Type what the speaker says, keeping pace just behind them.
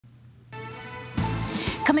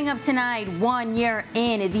Coming up tonight, 1 year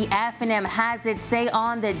in, the F&M has its say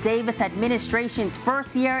on the Davis administration's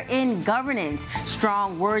first year in governance.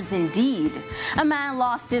 Strong words indeed. A man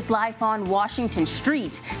lost his life on Washington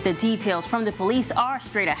Street. The details from the police are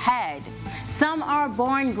straight ahead. Some are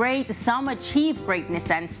born great, some achieve greatness,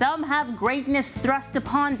 and some have greatness thrust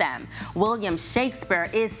upon them. William Shakespeare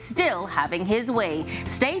is still having his way.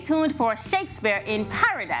 Stay tuned for Shakespeare in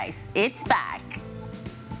Paradise. It's back.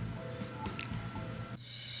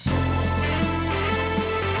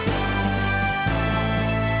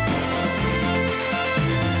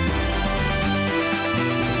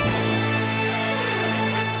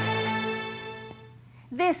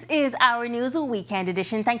 This is our News Weekend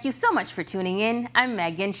edition. Thank you so much for tuning in. I'm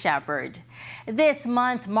Megan Shepard. This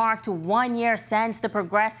month marked 1 year since the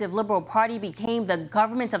Progressive Liberal Party became the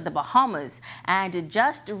government of the Bahamas. And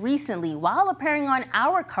just recently, while appearing on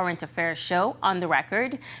our current affairs show, On the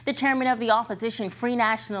Record, the chairman of the opposition Free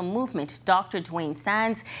National Movement, Dr. Dwayne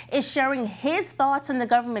Sands, is sharing his thoughts on the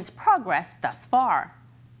government's progress thus far.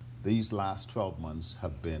 These last 12 months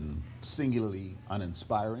have been singularly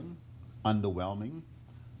uninspiring, underwhelming,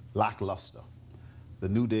 lackluster. The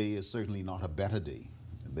new day is certainly not a better day.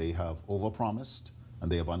 They have overpromised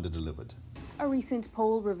and they have underdelivered. A recent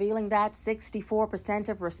poll revealing that 64%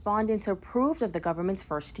 of respondents approved of the government's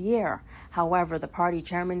first year. However, the party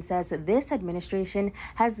chairman says this administration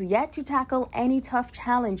has yet to tackle any tough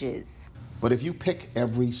challenges. But if you pick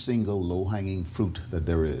every single low-hanging fruit that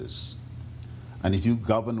there is, and if you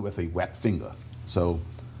govern with a wet finger, so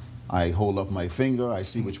I hold up my finger, I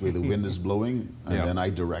see which way the wind is blowing, and then I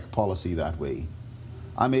direct policy that way,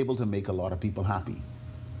 I'm able to make a lot of people happy.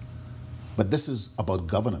 But this is about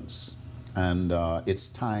governance, and it's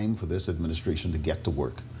time for this administration to get to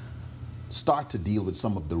work. Start to deal with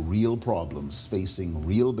some of the real problems facing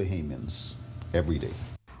real Bahamians every day.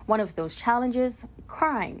 One of those challenges,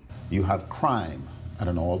 crime. You have crime at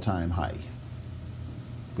an all-time high.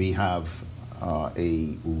 We have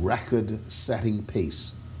a record-setting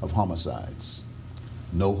pace of homicides,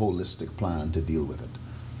 no holistic plan to deal with it.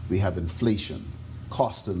 We have inflation,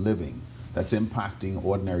 cost of living that's impacting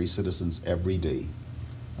ordinary citizens every day.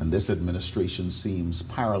 And this administration seems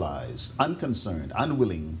paralyzed, unconcerned,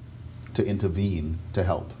 unwilling to intervene to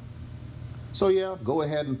help. So yeah, go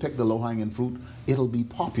ahead and pick the low-hanging fruit. It'll be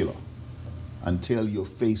popular until you're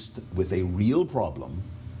faced with a real problem,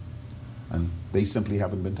 and they simply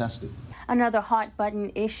haven't been tested. Another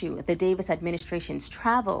hot-button issue, the Davis administration's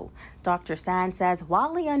travel. Dr. Sands says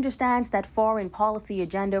while he understands that foreign policy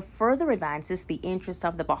agenda further advances the interests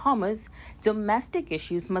of the Bahamas, domestic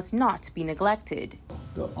issues must not be neglected.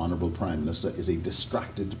 The Honorable Prime Minister is a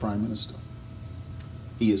distracted Prime Minister.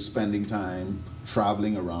 He is spending time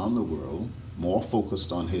traveling around the world, more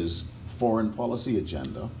focused on his foreign policy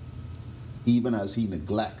agenda, even as he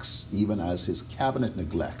neglects, even as his cabinet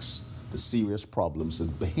neglects, the serious problems that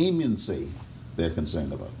Bahamians say they're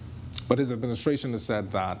concerned about. But his administration has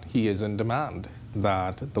said that he is in demand,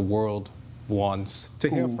 that the world wants to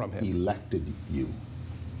hear from him. Who elected you?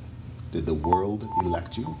 Did the world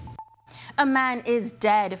elect you? A man is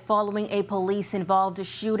dead following a police-involved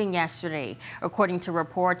shooting yesterday. According to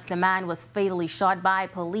reports, the man was fatally shot by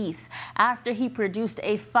police after he produced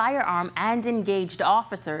a firearm and engaged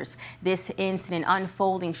officers. This incident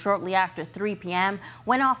unfolding shortly after 3 p.m.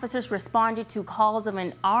 when officers responded to calls of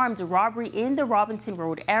an armed robbery in the Robinson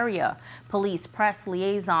Road area. Police press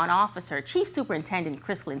liaison officer Chief Superintendent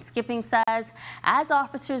Chrislyn Skipping says as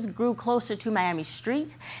officers grew closer to Miami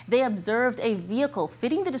Street, they observed a vehicle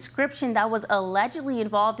fitting the description that was allegedly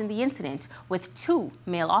involved in the incident with 2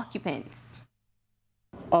 male occupants.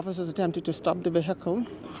 Officers attempted to stop the vehicle.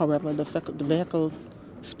 However, the vehicle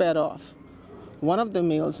sped off. One of the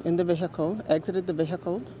males in the vehicle exited the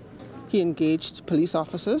vehicle. He engaged police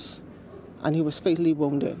officers and he was fatally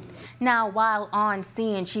wounded. Now, while on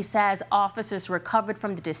scene, she says officers recovered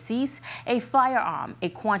from the deceased a firearm, a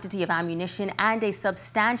quantity of ammunition, and a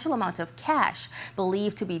substantial amount of cash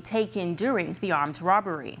believed to be taken during the armed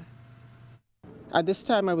robbery. At this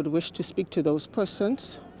time, I would wish to speak to those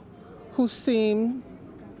persons who seem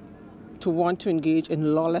to want to engage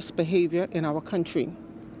in lawless behavior in our country.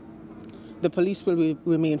 The police will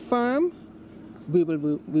remain firm, we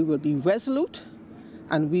will be resolute,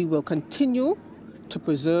 and we will continue to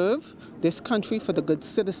preserve this country for the good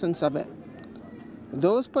citizens of it.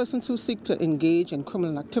 Those persons who seek to engage in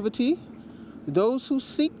criminal activity, those who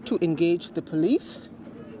seek to engage the police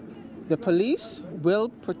will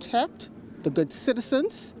protect the good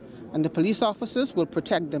citizens, and the police officers will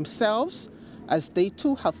protect themselves as they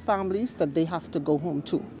too have families that they have to go home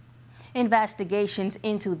to. Investigations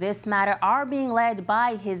into this matter are being led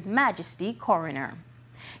by His Majesty Coroner.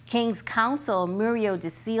 King's Counsel Muriel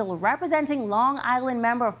DeSille, representing Long Island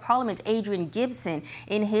Member of Parliament Adrian Gibson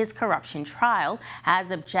in his corruption trial,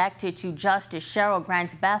 has objected to Justice Cheryl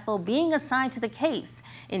Grant Bethel being assigned to the case.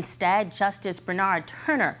 Instead, Justice Bernard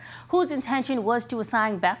Turner, whose intention was to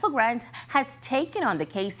assign Bethel Grant, has taken on the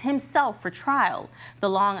case himself for trial. The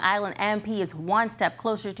Long Island MP is one step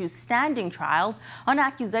closer to standing trial on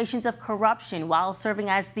accusations of corruption while serving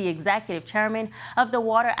as the executive chairman of the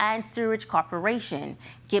Water and Sewerage Corporation.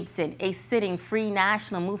 Gibson, a sitting Free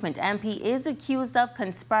National Movement MP, is accused of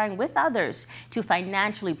conspiring with others to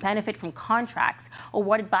financially benefit from contracts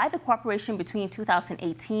awarded by the corporation between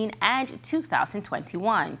 2018 and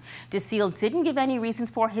 2021. DeSille didn't give any reasons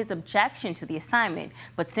for his objection to the assignment,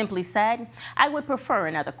 but simply said, "I would prefer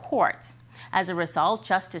another court." As a result,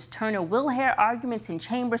 Justice Turner will hear arguments in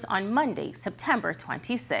chambers on Monday, September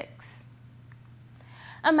 26.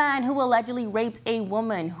 A man who allegedly raped a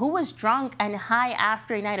woman who was drunk and high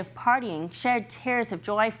after a night of partying shed tears of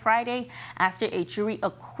joy Friday after a jury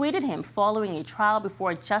acquitted him following a trial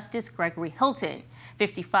before Justice Gregory Hilton.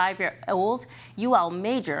 55-year-old UL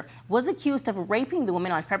Major was accused of raping the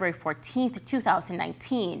woman on February 14,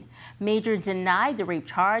 2019. Major denied the rape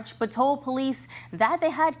charge but told police that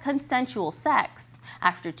they had consensual sex.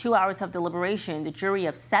 After 2 hours of deliberation, the jury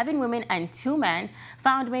of 7 women and 2 men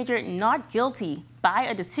found Major not guilty by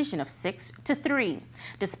a decision of 6-3.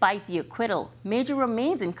 Despite the acquittal, Major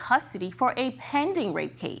remains in custody for a pending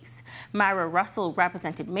rape case. Myra Russell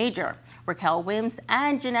represented Major. Raquel Wims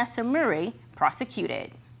and Janessa Murray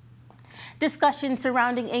prosecuted. Discussions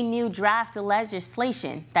surrounding a new draft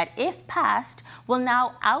legislation that, if passed, will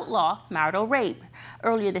now outlaw marital rape.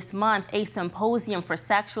 Earlier this month, a symposium for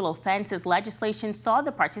sexual offenses legislation saw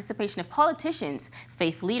the participation of politicians,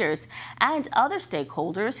 faith leaders, and other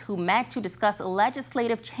stakeholders who met to discuss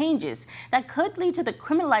legislative changes that could lead to the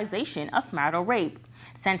criminalization of marital rape.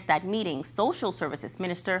 Since that meeting, Social Services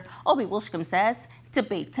Minister Obi Wilshcombe says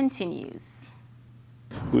debate continues.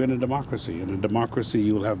 We're in a democracy. In a democracy,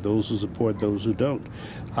 you will have those who support, those who don't.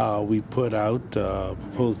 We put out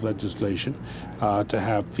proposed legislation to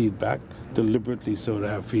have feedback, deliberately so to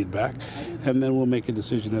have feedback, and then we'll make a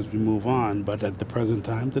decision as we move on. But at the present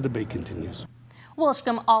time, the debate continues.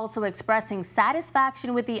 Wilshcombe also expressing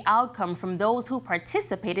satisfaction with the outcome from those who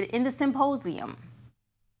participated in the symposium.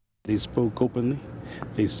 They spoke openly,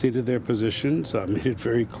 they stated their positions, made it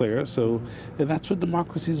very clear. So that's what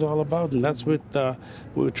democracy is all about, and that's what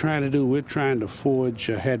we're trying to do. We're trying to forge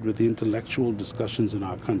ahead with the intellectual discussions in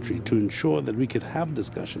our country to ensure that we could have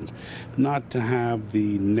discussions, not to have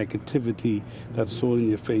the negativity that's thrown in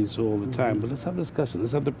your face all the time. But let's have a discussion.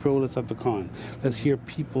 Let's have the pro, let's have the con. Let's hear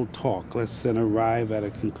people talk. Let's then arrive at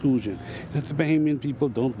a conclusion. And if the Bahamian people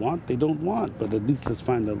don't want, they don't want, but at least let's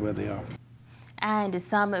find out where they are. And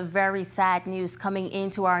some very sad news coming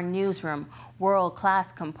into our newsroom.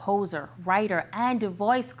 World-class composer, writer, and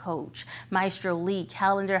voice coach Maestro Lee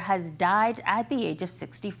Callender has died at the age of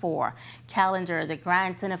 64. Callender, the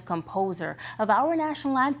grandson of composer of our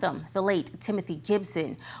national anthem, the late Timothy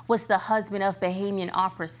Gibson, was the husband of Bahamian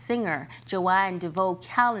opera singer Joanne DeVoe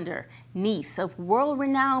Callender, niece of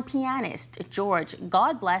world-renowned pianist George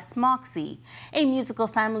 "God Bless" Moxie. A musical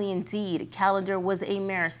family indeed, Callender was a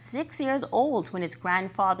mere 6 years old when his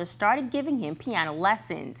grandfather started giving him piano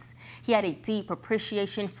lessons. He had a deep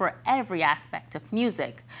appreciation for every aspect of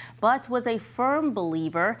music, but was a firm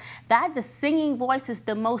believer that the singing voice is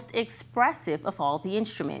the most expressive of all the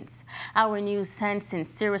instruments. Our news sends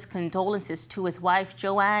sincerest condolences to his wife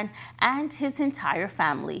Joanne and his entire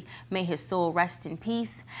family. May his soul rest in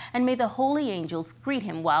peace, and may the holy angels greet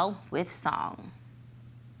him well with song.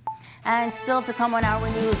 And still to come on our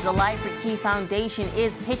news, the Life for Key Foundation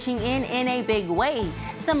is pitching in a big way.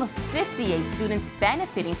 Some 58 students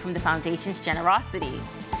benefiting from the foundation's generosity.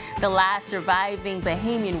 The last surviving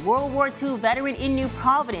Bahamian World War II veteran in New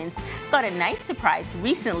Providence got a nice surprise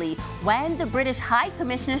recently when the British High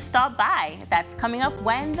Commissioner stopped by. That's coming up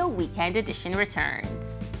when the weekend edition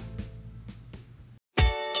returns.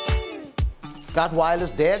 Got wireless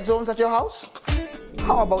dead zones at your house?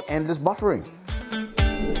 How about endless buffering?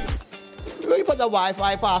 Will you put the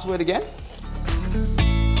Wi-Fi password again?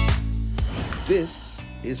 This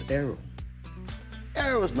is Aero.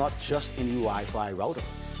 Aero is not just any Wi-Fi router.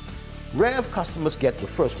 Rev customers get the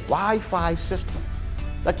first Wi-Fi system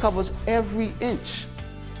that covers every inch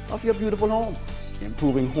of your beautiful home,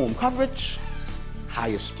 improving home coverage,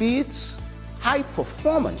 higher speeds, high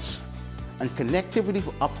performance, and connectivity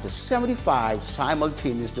for up to 75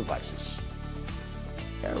 simultaneous devices.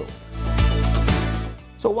 Aero.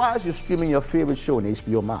 So while you're streaming your favorite show on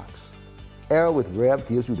HBO Max, Aero with Rev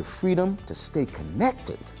gives you the freedom to stay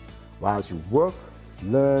connected while you work,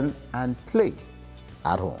 learn, and play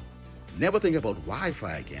at home. Never think about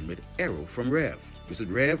Wi-Fi again with Aero from Rev. Visit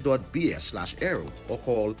rev.bs/aero or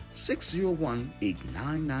call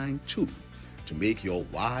 601-8992 to make your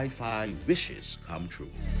Wi-Fi wishes come true.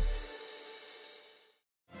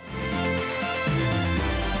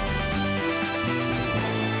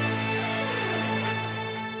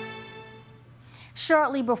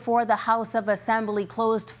 Shortly before the House of Assembly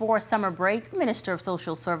closed for summer break, Minister of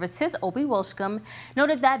Social Services Obie Wilshcombe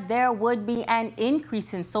noted that there would be an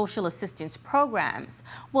increase in social assistance programs.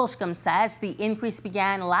 Wilshcombe says the increase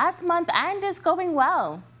began last month and is going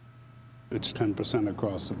well. It's 10%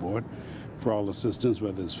 across the board for all assistance,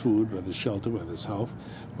 whether it's food, whether it's shelter, whether it's health,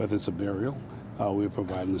 whether it's a burial. We're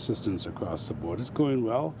providing assistance across the board. It's going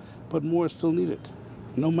well, but more is still needed.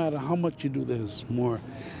 No matter how much you do, there's more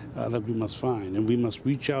that we must find, and we must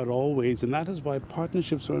reach out always, and that is why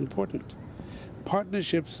partnerships are important.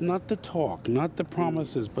 Partnerships, not the talk, not the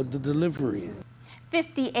promises, but the delivery.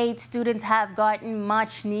 58 students have gotten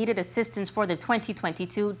much needed assistance for the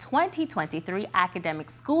 2022-2023 academic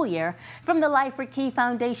school year from the Life for Key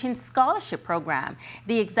Foundation Scholarship Program.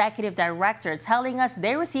 The executive director telling us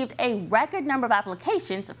they received a record number of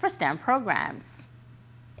applications for STEM programs.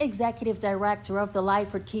 Executive Director of the Life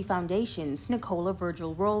for Key Foundations, Nicola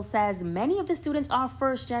Virgil Roll, says many of the students are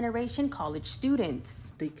first-generation college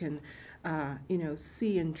students. They can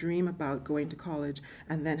see and dream about going to college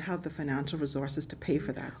and then have the financial resources to pay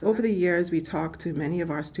for that. So over the years, we talked to many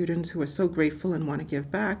of our students who are so grateful and want to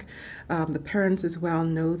give back. The parents as well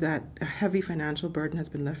know that a heavy financial burden has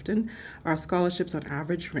been lifted. Our scholarships on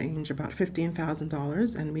average range about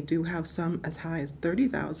 $15,000, and we do have some as high as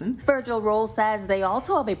 $30,000. Virgil Roll says they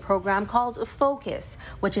also have a program called Focus,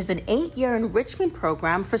 which is an 8-year enrichment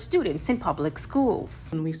program for students in public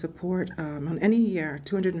schools. And we support on any year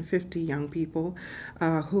 250 young people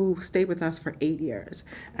who stay with us for 8 years,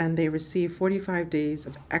 and they receive 45 days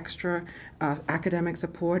of extra academic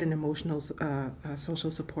support and emotional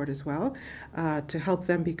social support as well to help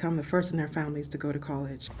them become the first in their families to go to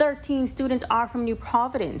college. 13 students are from New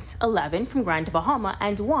Providence, 11 from Grand Bahama,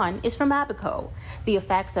 and 1 is from Abaco. The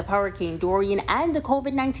effects of Hurricane Dorian and the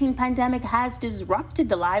COVID-19 pandemic has disrupted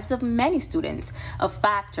the lives of many students, a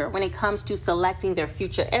factor when it comes to selecting their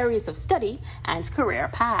future areas of study and career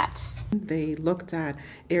paths. They looked at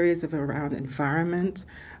areas around environment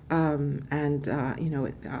and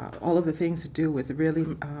all of the things to do with really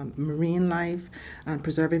marine life,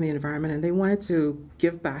 preserving the environment, and they wanted to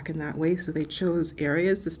give back in that way, so they chose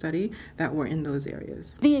areas to study that were in those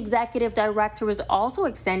areas. The executive director is also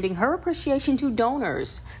extending her appreciation to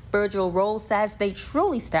donors. Virgil Roll says they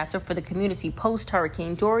truly stepped up for the community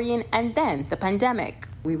post-Hurricane Dorian and then the pandemic.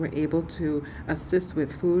 We were able to assist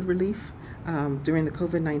with food relief during the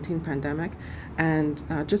COVID-19 pandemic, and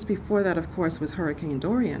just before that, of course, was Hurricane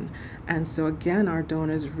Dorian. And so again, our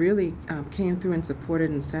donors really came through and supported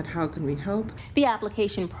and said, how can we help? The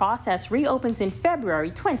application process reopens in February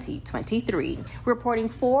 2023. Reporting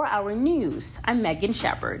for Our News, I'm Megan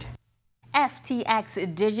Shepard.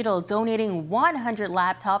 FTX Digital donating 100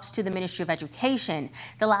 laptops to the Ministry of Education.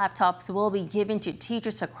 The laptops will be given to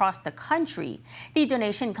teachers across the country. The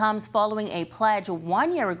donation comes following a pledge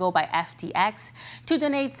 1 year ago by FTX to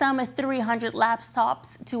donate some 300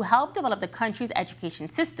 laptops to help develop the country's education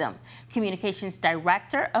system. Communications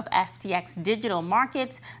Director of FTX Digital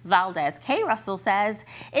Markets, Valdez K. Russell, says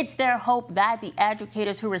it's their hope that the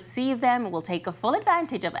educators who receive them will take a full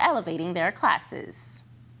advantage of elevating their classes.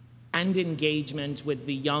 And engagement with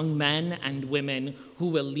the young men and women who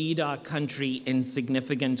will lead our country in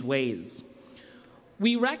significant ways.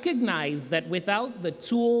 We recognize that without the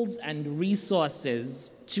tools and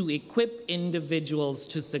resources to equip individuals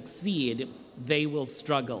to succeed, they will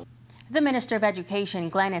struggle. The Minister of Education,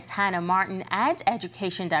 Glenys Hannah Martin, and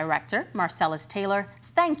Education Director, Marcellus Taylor,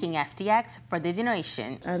 thanking FTX for the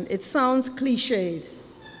donation. And it sounds cliched,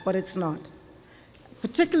 but it's not.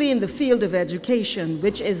 Particularly in the field of education,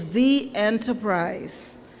 which is the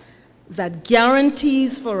enterprise that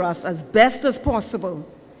guarantees for us, as best as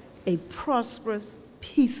possible, a prosperous,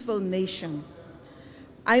 peaceful nation.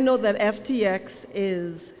 I know that FTX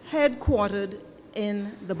is headquartered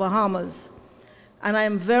in the Bahamas, and I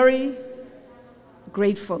am very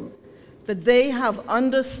grateful that they have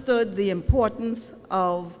understood the importance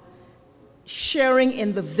of sharing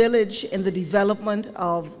in the village, in the development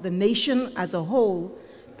of the nation as a whole.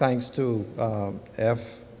 Thanks to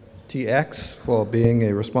FTX for being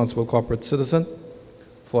a responsible corporate citizen,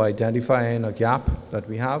 for identifying a gap that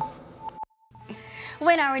we have. With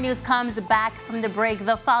When our news comes back from the break,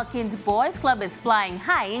 the Falcons Boys Club is flying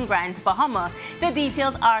high in Grand Bahama. The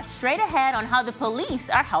details are straight ahead on how the police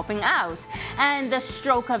are helping out. And the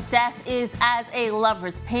stroke of death is as a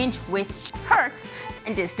lover's pinch, which hurts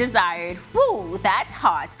and is desired. Woo, that's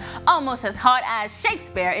hot. Almost as hot as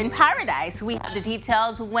Shakespeare in Paradise. We have the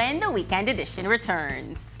details when the weekend edition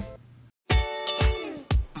returns.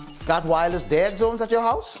 Got wireless dead zones at your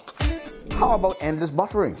house? How about endless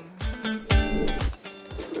buffering?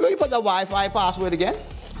 Where you put the Wi-Fi password again?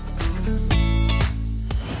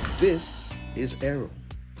 This is Aero.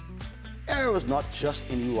 Aero is not just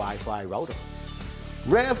a new Wi-Fi router.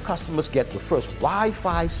 Rev customers get the first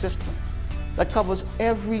Wi-Fi system that covers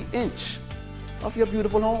every inch of your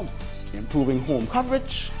beautiful home, improving home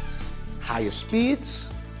coverage, higher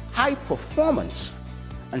speeds, high performance,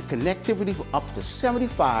 and connectivity for up to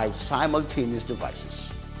 75 simultaneous devices.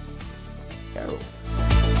 Aero.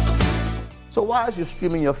 So while you're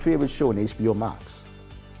streaming your favorite show on HBO Max,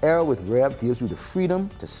 Aero with Rev gives you the freedom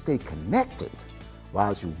to stay connected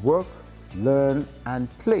while you work, learn, and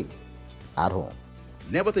play at home.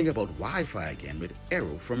 Never think about Wi-Fi again with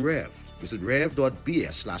Aero from Rev. Visit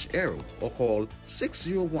rev.bs/Aero or call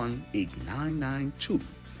 601-8992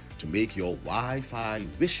 to make your Wi-Fi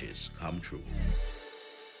wishes come true.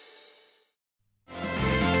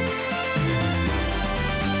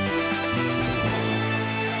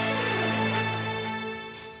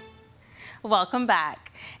 Welcome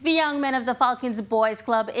back. The young men of the Falcons Boys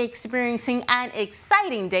Club experiencing an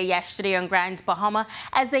exciting day yesterday on Grand Bahama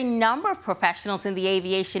as a number of professionals in the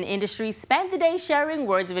aviation industry spent the day sharing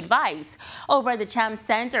words of advice. Over at the Champ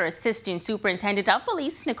Center, Assistant Superintendent of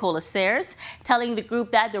Police Nicola Sayers telling the group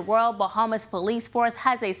that the Royal Bahamas Police Force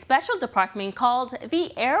has a special department called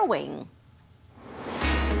the Air Wing.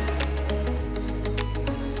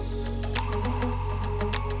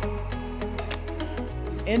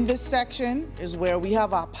 In this section is where we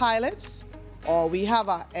have our pilots or we have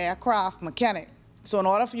our aircraft mechanic. So in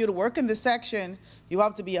order for you to work in this section, you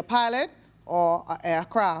have to be a pilot or an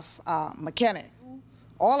aircraft mechanic.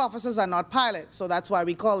 All officers are not pilots, so that's why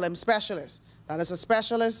we call them specialists. That is a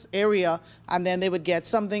specialist area, and then they would get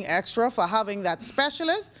something extra for having that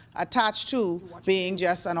specialist attached to being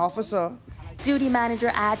just an officer. Duty manager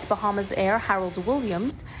at Bahamas Air, Harold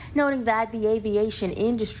Williams, noting that the aviation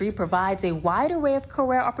industry provides a wide array of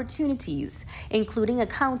career opportunities, including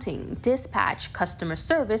accounting, dispatch, customer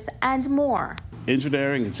service, and more.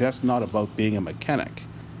 Engineering is just not about being a mechanic,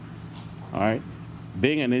 all right?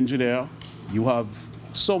 Being an engineer, you have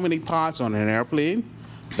so many parts on an airplane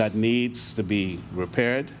that needs to be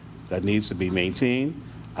repaired, that needs to be maintained,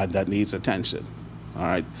 and that needs attention, all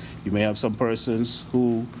right? You may have some persons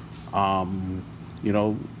who you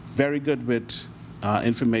know, very good with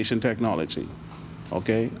information technology,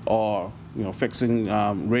 okay, or, you know, fixing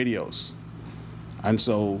radios. And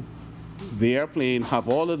so the airplane have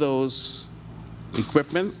all of those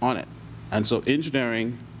equipment on it. And so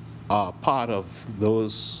engineering are part of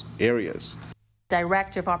those areas.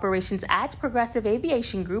 Director of Operations at Progressive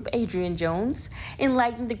Aviation Group, Adrian Jones,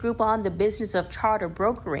 enlightened the group on the business of charter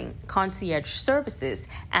brokering, concierge services,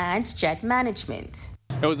 and jet management.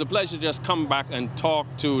 It was a pleasure to just come back and talk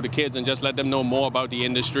to the kids and just let them know more about the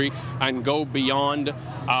industry and go beyond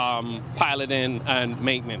piloting and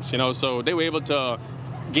maintenance, you know. So they were able to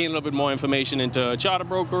gain a little bit more information into charter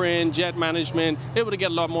brokering, jet management, able to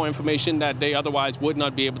get a lot more information that they otherwise would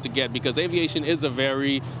not be able to get because aviation is a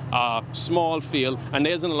very small field and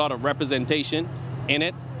there isn't a lot of representation in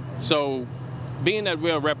it. So being that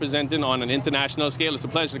we're representing on an international scale, it's a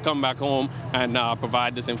pleasure to come back home and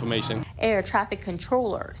provide this information. Air Traffic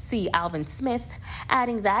Controller C. Alvin Smith,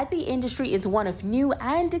 adding that the industry is one of new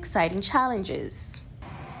and exciting challenges.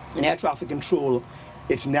 In air traffic control,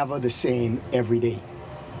 it's never the same every day.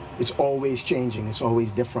 It's always changing, it's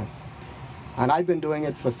always different. And I've been doing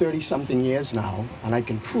it for 30-something years now, and I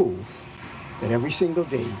can prove that every single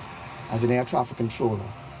day, as an air traffic controller,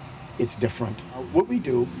 it's different. What we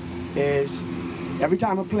do is every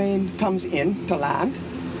time a plane comes in to land,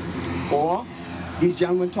 or these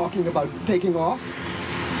gentlemen talking about taking off,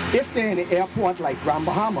 if they're in an airport like Grand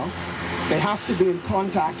Bahama, they have to be in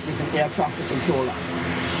contact with an air traffic controller.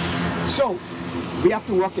 So we have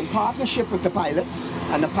to work in partnership with the pilots,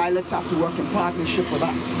 and the pilots have to work in partnership with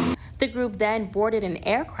us. The group then boarded an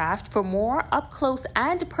aircraft for more up-close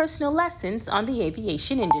and personal lessons on the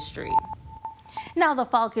aviation industry. Now, the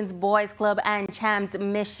Falcons Boys Club and Champs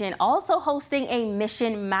Mission also hosting a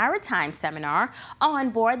Mission Maritime seminar on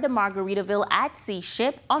board the Margaritaville at Sea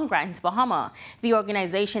ship on Grand Bahama. The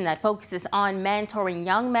organization that focuses on mentoring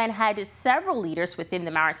young men had several leaders within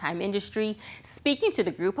the maritime industry speaking to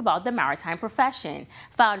the group about the maritime profession.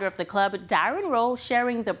 Founder of the club, Darren Rolls,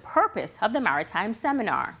 sharing the purpose of the maritime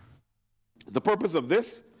seminar. The purpose of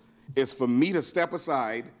this is for me to step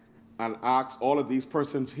aside and ask all of these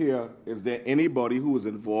persons here, is there anybody who is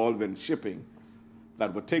involved in shipping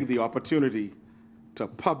that would take the opportunity to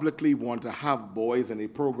publicly want to have boys in a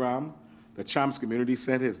program? The Champs Community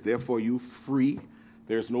Center is there for you, free.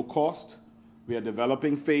 There's no cost. We are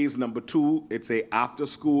developing phase number 2. It's a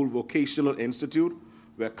after-school vocational institute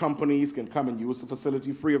where companies can come and use the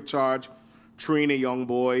facility free of charge, train a young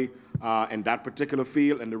boy in that particular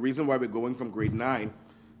field. And the reason why we're going from grade 9,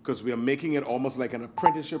 because we are making it almost like an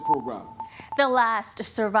apprenticeship program. The last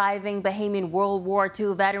surviving Bahamian World War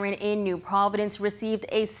II veteran in New Providence received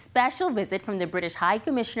a special visit from the British High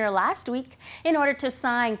Commissioner last week in order to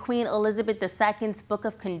sign Queen Elizabeth II's Book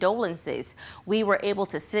of Condolences. We were able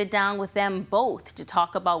to sit down with them both to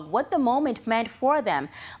talk about what the moment meant for them.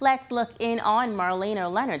 Let's look in on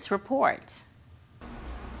Marlena Leonard's report.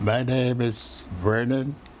 My name is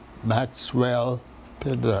Vernon Maxwell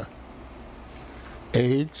Pinder.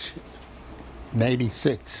 Age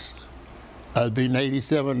 96. I'll be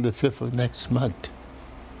 97 the 5th of next month.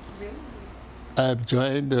 I've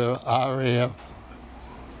joined the RAF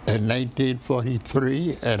in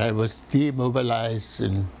 1943 and I was demobilized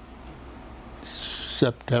in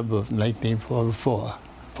September of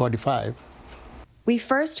 1945. We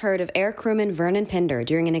first heard of Air Crewman Vernon Pinder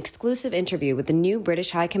during an exclusive interview with the new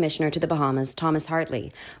British High Commissioner to the Bahamas, Thomas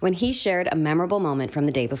Hartley, when he shared a memorable moment from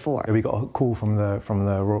the day before. We got a call from the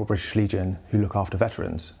Royal British Legion, who look after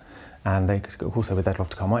veterans, and they of course they'd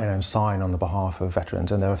love to come out and sign on the behalf of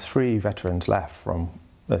veterans. And there are 3 veterans left from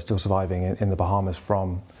still surviving in the Bahamas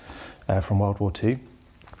from World War II,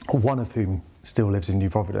 one of whom still lives in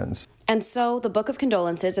New Providence. And so the Book of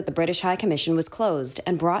Condolences at the British High Commission was closed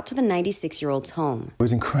and brought to the 96-year-old's home. It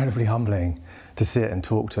was incredibly humbling to sit and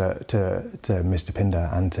talk to Mr. Pinder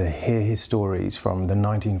and to hear his stories from the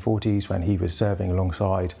 1940s when he was serving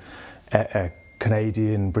alongside a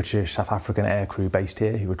Canadian, British, South African aircrew based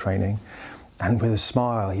here who were training. And with a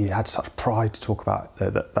smile, he had such pride to talk about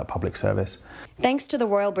that public service. Thanks to the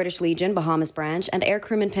Royal British Legion Bahamas branch and Air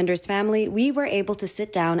Crewman Pinder's family, we were able to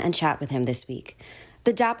sit down and chat with him this week.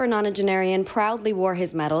 The dapper nonagenarian proudly wore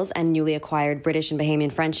his medals and newly acquired British and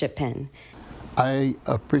Bahamian friendship pin. I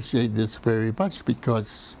appreciate this very much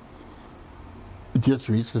because just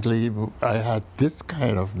recently I had this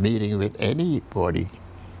kind of meeting with anybody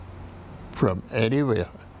from anywhere,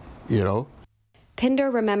 you know. Pinder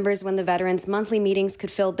remembers when the veterans' monthly meetings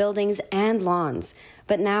could fill buildings and lawns,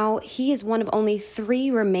 but now he is one of only 3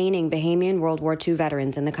 remaining Bahamian World War II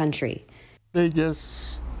veterans in the country. They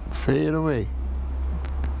just fade away.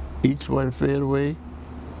 Each one faded away.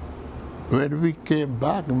 When we came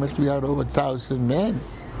back, we had over 1,000 men.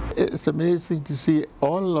 It's amazing to see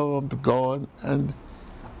all of them gone, and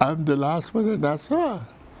I'm the last one that I saw.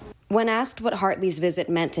 When asked what Hartley's visit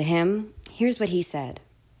meant to him, here's what he said.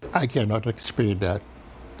 I cannot explain that.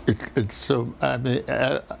 It's so, I mean,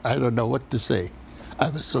 I don't know what to say. I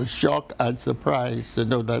was so shocked and surprised to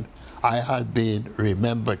know that I had been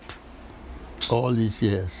remembered all these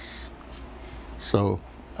years. So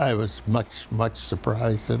I was much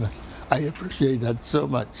surprised, and I appreciate that so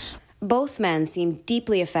much. Both men seemed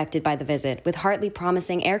deeply affected by the visit, with Hartley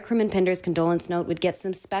promising Air Crewman Pinder's condolence note would get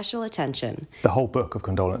some special attention. The whole book of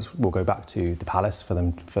condolence will go back to the palace for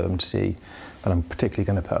them to see, but I'm particularly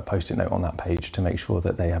going to put a post-it note on that page to make sure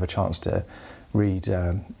that they have a chance to read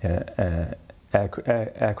Air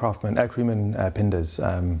Crewman Pinder's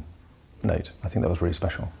note. I think that was really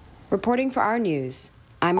special. Reporting for our news,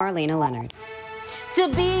 I'm Marlena Leonard. To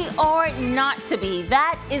be or not to be,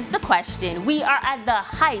 that is the question. We are at the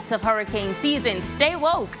height of hurricane season. Stay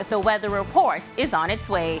woke. The weather report is on its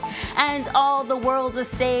way. And all the world's a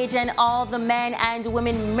stage, and all the men and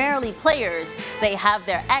women merely players. They have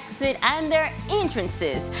their exit and their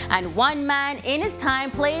entrances. And one man in his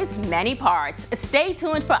time plays many parts. Stay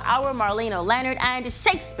tuned for our Marlena Leonard and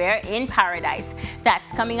Shakespeare in Paradise.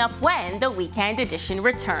 That's coming up when the weekend edition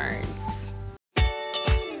returns.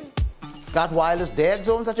 Got wireless dead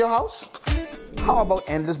zones at your house? How about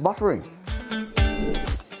endless buffering?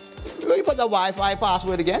 Where you put the Wi-Fi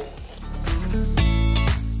password again?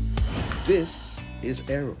 This is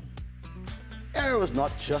Aero. Aero is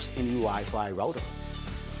not just a new Wi-Fi router.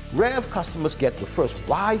 Rev customers get the first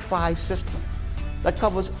Wi-Fi system that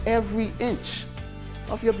covers every inch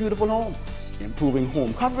of your beautiful home. improving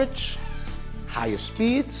home coverage, higher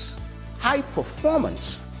speeds, high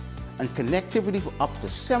performance, and connectivity for up to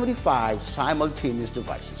 75 simultaneous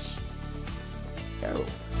devices. Aero.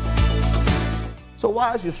 So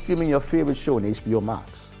while you're streaming your favorite show on HBO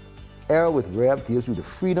Max, Aero with Rev gives you the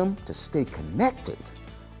freedom to stay connected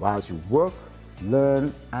while you work,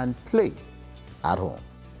 learn, and play at home.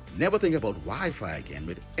 Never think about Wi-Fi again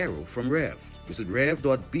with Aero from Rev. Visit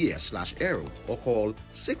rev.bs/aero or call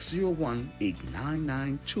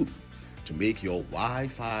 601-8992 to make your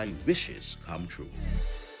Wi-Fi wishes come true.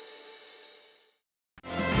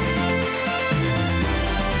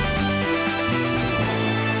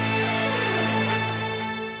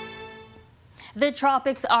 The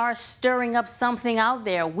tropics are stirring up something out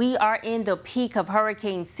there. We are in the peak of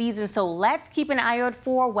hurricane season, so let's keep an eye out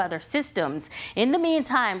for weather systems. In the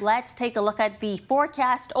meantime, let's take a look at the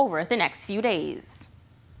forecast over the next few days.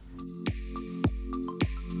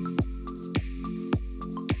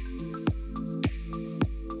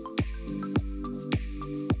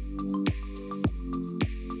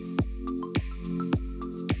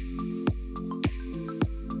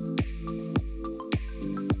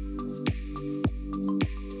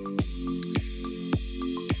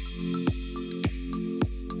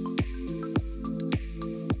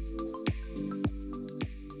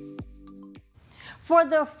 For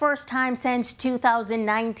the first time since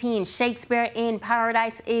 2019, Shakespeare in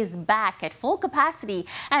Paradise is back at full capacity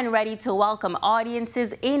and ready to welcome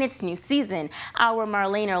audiences in its new season. Our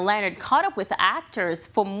Marlena Leonard caught up with the actors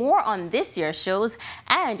for more on this year's shows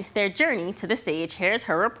and their journey to the stage. Here's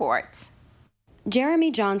her report.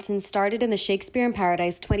 Jeremy Johnson started in the Shakespeare in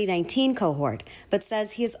Paradise 2019 cohort, but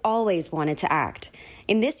says he has always wanted to act.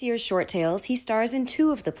 In this year's Short Tales, he stars in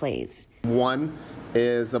 2 of the plays. One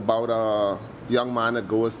is about a young man that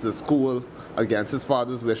goes to school against his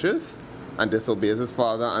father's wishes and disobeys his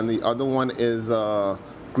father, and the other one is a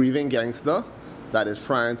grieving gangster that is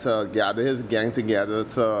trying to gather his gang together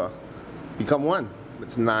to become one.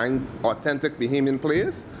 It's 9 authentic Bahamian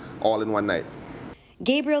plays all in one night.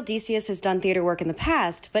 Gabriel Decius has done theater work in the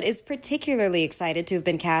past, but is particularly excited to have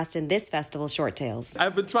been cast in this festival's Short Tales.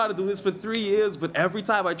 I've been trying to do this for 3 years, but every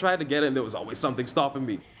time I tried to get in, there was always something stopping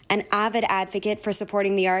me. An avid advocate for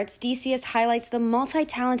supporting the arts, Decius highlights the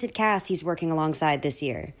multi-talented cast he's working alongside this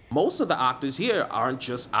year. Most of the actors here aren't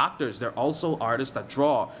just actors. They're also artists that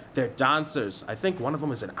draw. They're dancers. I think one of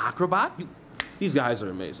them is an acrobat. These guys are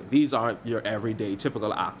amazing. These aren't your everyday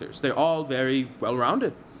typical actors. They're all very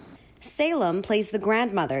well-rounded. Salem plays the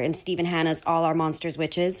grandmother in Stephen Hanna's All Our Monsters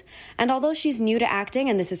Witches, and although she's new to acting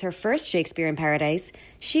and this is her first Shakespeare in Paradise,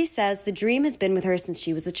 she says the dream has been with her since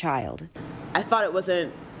she was a child. I thought it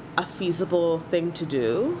wasn't a feasible thing to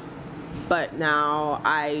do, but now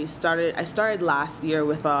I started last year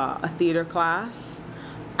with a theater class,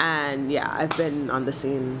 and yeah, I've been on the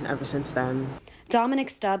scene ever since then. Dominic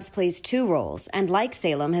Stubbs plays 2 roles, and like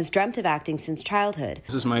Salem, has dreamt of acting since childhood.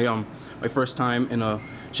 This is my first time in a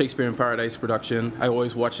Shakespeare in Paradise production. I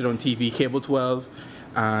always watched it on TV, Cable 12,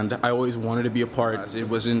 and I always wanted to be a part. It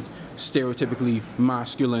wasn't stereotypically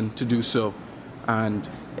masculine to do so, and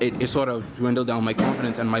it sort of dwindled down my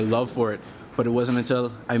confidence and my love for it. But it wasn't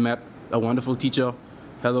until I met a wonderful teacher,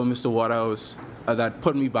 hello Mr. Waterhouse, that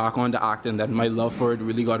put me back on to acting that my love for it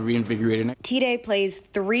really got reinvigorated. Tide plays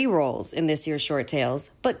 3 roles in this year's Short Tales,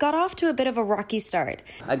 but got off to a bit of a rocky start.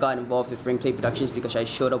 I got involved with Ring Play Productions because I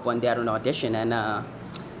showed up one day at an audition, and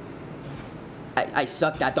I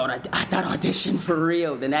sucked at that audition for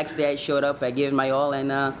real. The next day I showed up, I gave it my all,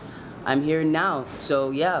 and I'm here now. So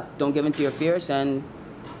yeah, don't give in to your fears and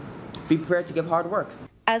be prepared to give hard work.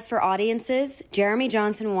 As for audiences, Jeremy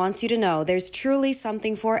Johnson wants you to know there's truly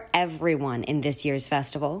something for everyone in this year's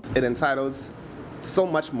festival. It entitles so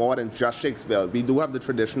much more than just Shakespeare. We do have the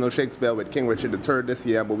traditional Shakespeare with King Richard III this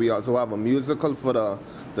year, but we also have a musical for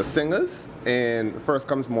the singers in First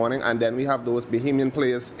Comes Morning, and then we have those Bahamian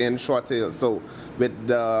plays in Short Tales. So with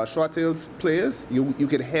the Short Tales plays, you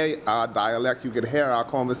could hear our dialect, you could hear our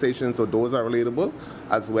conversations, so those are relatable,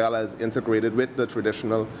 as well as integrated with the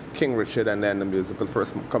traditional King Richard and then the musical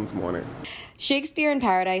First Comes Morning. Shakespeare in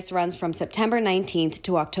Paradise runs from September 19th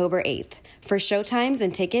to October 8th. For showtimes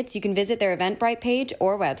and tickets, you can visit their Eventbrite page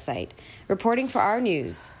or website. Reporting for our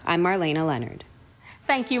news, I'm Marlena Leonard.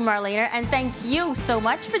 Thank you, Marlena, and thank you so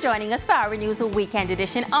much for joining us for our News Weekend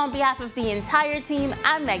Edition. On behalf of the entire team,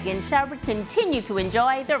 I'm Megan Shelbert. Continue to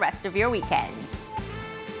enjoy the rest of your weekend.